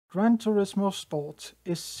Gran Turismo Sport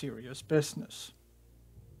is serious business.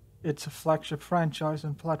 It's a flagship franchise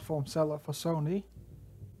and platform seller for Sony.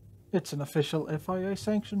 It's an official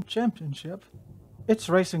FIA-sanctioned championship. It's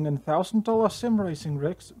racing in $1,000 sim racing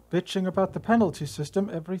rigs, bitching about the penalty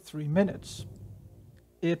system every 3 minutes.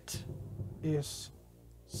 It is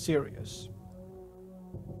serious.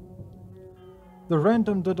 The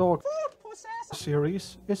Random.org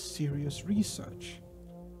series is serious research.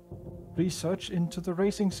 Research into the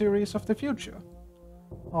racing series of the future.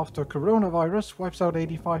 After coronavirus wipes out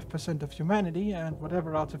 85% of humanity and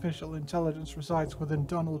whatever artificial intelligence resides within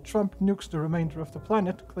Donald Trump nukes the remainder of the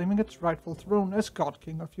planet, claiming its rightful throne as God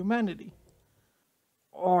King of humanity.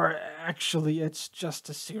 Or actually, it's just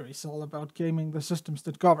a series all about gaming the systems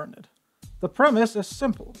that govern it. The premise is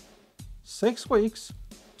simple. 6 weeks,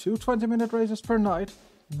 2 20-minute races per night,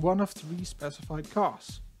 one of 3 specified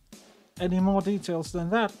cars. Any more details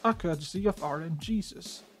than that are courtesy of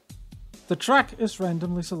RNGesus. The track is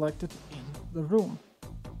randomly selected in the room.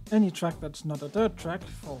 Any track that's not a dirt track,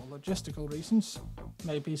 for logistical reasons,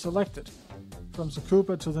 may be selected. From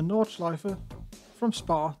Tsukuba to the Nordschleife, from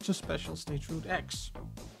Spa to Special Stage Route X.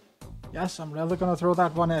 Yes, I'm really gonna throw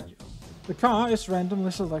that one at you. The car is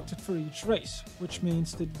randomly selected for each race, which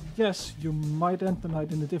means that yes, you might end the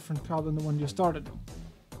night in a different car than the one you started in.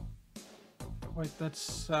 Wait, that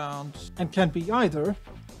sounds... and can be either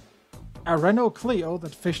a Renault Clio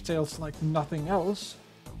that fishtails like nothing else,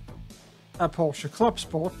 a Porsche Club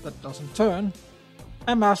Sport that doesn't turn,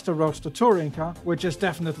 a Master Roadster touring car, which is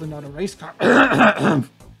definitely not a race car,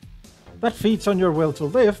 that feeds on your will to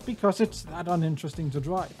live because it's that uninteresting to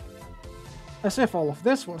drive. As if all of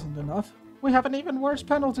this wasn't enough, we have an even worse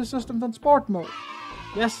penalty system than Sport Mode.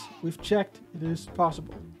 Yes, we've checked, it is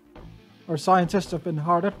possible. Our scientists have been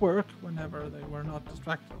hard at work, whenever they were not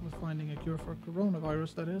distracted with finding a cure for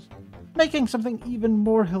coronavirus, that is, making something even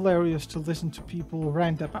more hilarious to listen to people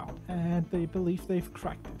rant about, and they believe they've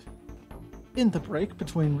cracked it. In the break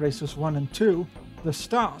between races 1 and 2, the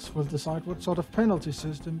stars will decide what sort of penalty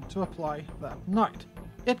system to apply that night.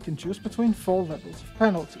 It can choose between 4 levels of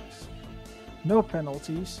penalties. No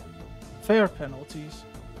penalties, fair penalties,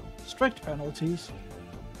 strict penalties,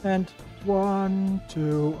 and 1,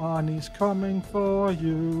 2, Arnie's coming for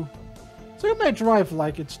you. So you may drive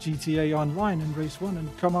like it's GTA Online in race 1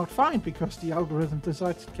 and come out fine because the algorithm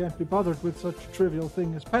decides it can't be bothered with such a trivial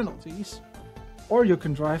thing as penalties. Or you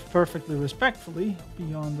can drive perfectly respectfully,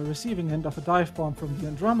 be on the receiving end of a dive bomb from the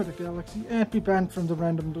Andromeda Galaxy, and be banned from the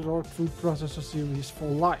Random.org food processor series for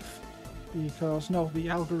life. Because no, the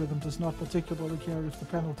algorithm does not particularly care if the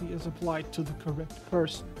penalty is applied to the correct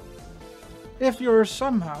person. If you're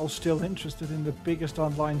somehow still interested in the biggest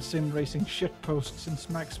online sim racing shitpost since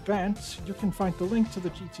Max Bands, you can find the link to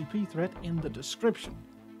the GTP thread in the description.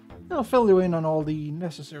 It'll fill you in on all the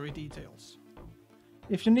necessary details.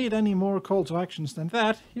 If you need any more call to actions than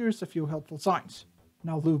that, here's a few helpful signs.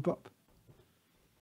 Now lube up.